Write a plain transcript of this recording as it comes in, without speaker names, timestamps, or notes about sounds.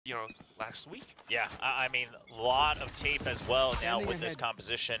you know, last week. Yeah, I mean, a lot of tape as well now with this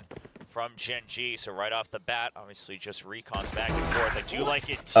composition from Gen.G. So right off the bat, obviously just recons back and forth. I do like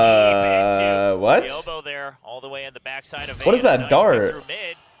it deep into what? the elbow there, all the way in the backside of What is that nice dart? Through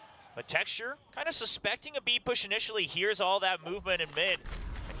mid. But Texture, kind of suspecting a B push initially, hears all that movement in mid.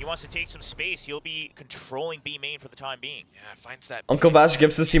 And he wants to take some space. He'll be controlling B main for the time being. Yeah, finds that. Uncle Vash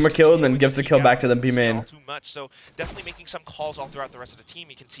gives his team a kill and then gives the kill back to the B main. Too much, so definitely making some calls all throughout the rest of the team.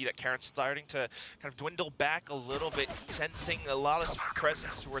 You can see that Karen's starting to kind of dwindle back a little bit, sensing a lot of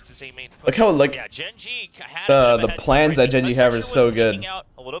presence towards his A main. Look how like yeah, Gen.G had the plans that Gen.G have are so good. Out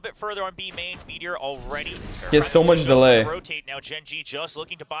a little bit further on B main. Meteor already. He has so much delay. Rotate now. Gen.G just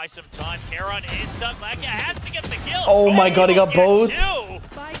looking to buy some time. Karon is stuck. Lakia has to get the kill. Oh my god, he got both.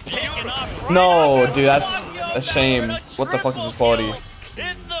 No, dude, that's a shame. What the fuck is this quality?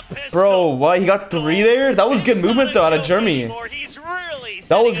 Bro, what? He got 3 there? That was good movement though out of Germany.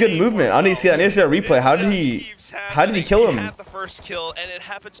 That was good movement. I need to see that. I need to see that replay. How did he kill him? Had the first kill, and it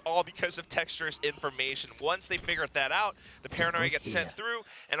happens all because of Texture's information. Once they figured that out, the paranoia gets sent through,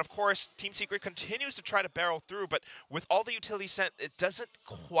 and of course, Team Secret continues to try to barrel through, but with all the utility sent, it doesn't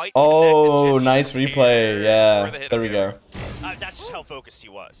quite. Oh, nice replay. Yeah, there we go. That's just how focused he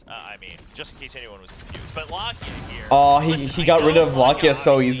was. I mean, just in case anyone was confused. But Lakia here. Oh, he got rid of Lakia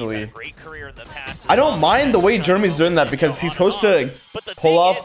so easily. Great career in the past. I don't mind the way Jeremy's doing that because he's supposed to pull off